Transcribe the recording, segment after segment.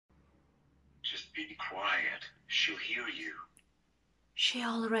Be quiet. She'll hear you. She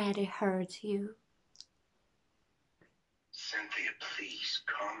already heard you. Cynthia, please,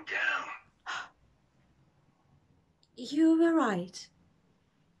 calm down. You were right.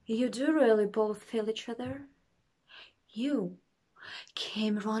 You do really both feel each other. You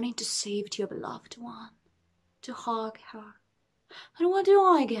came running to save your beloved one, to hug her. And what do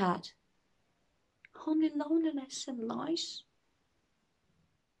I get? Only loneliness and lies.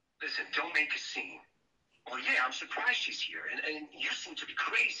 Listen, don't make a scene. Well, yeah, I'm surprised she's here, and you seem to be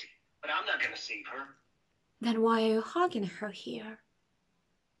crazy. But I'm not gonna save her. Then why are you hugging her here?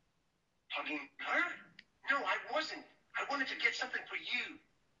 Hugging her? No, I wasn't. I wanted to get something for you.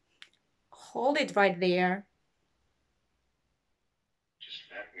 Hold it right there. Just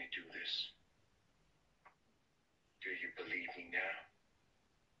let me do this. Do you believe me now?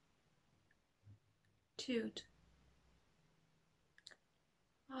 Dude,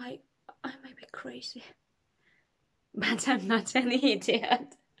 I may be crazy, but I'm not an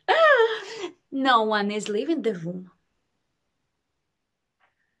idiot. No one is leaving the room.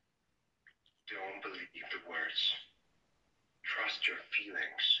 Don't believe the words. Trust your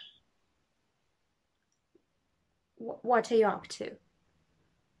feelings. What are you up to?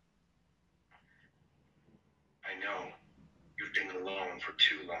 I know you've been alone for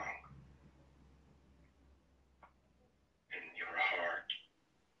too long. And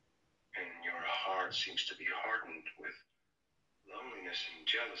your heart seems to be hardened with loneliness and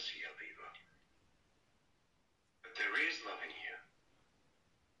jealousy, Aliva. But there is love in you.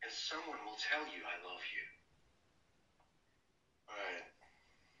 And someone will tell you I love you. But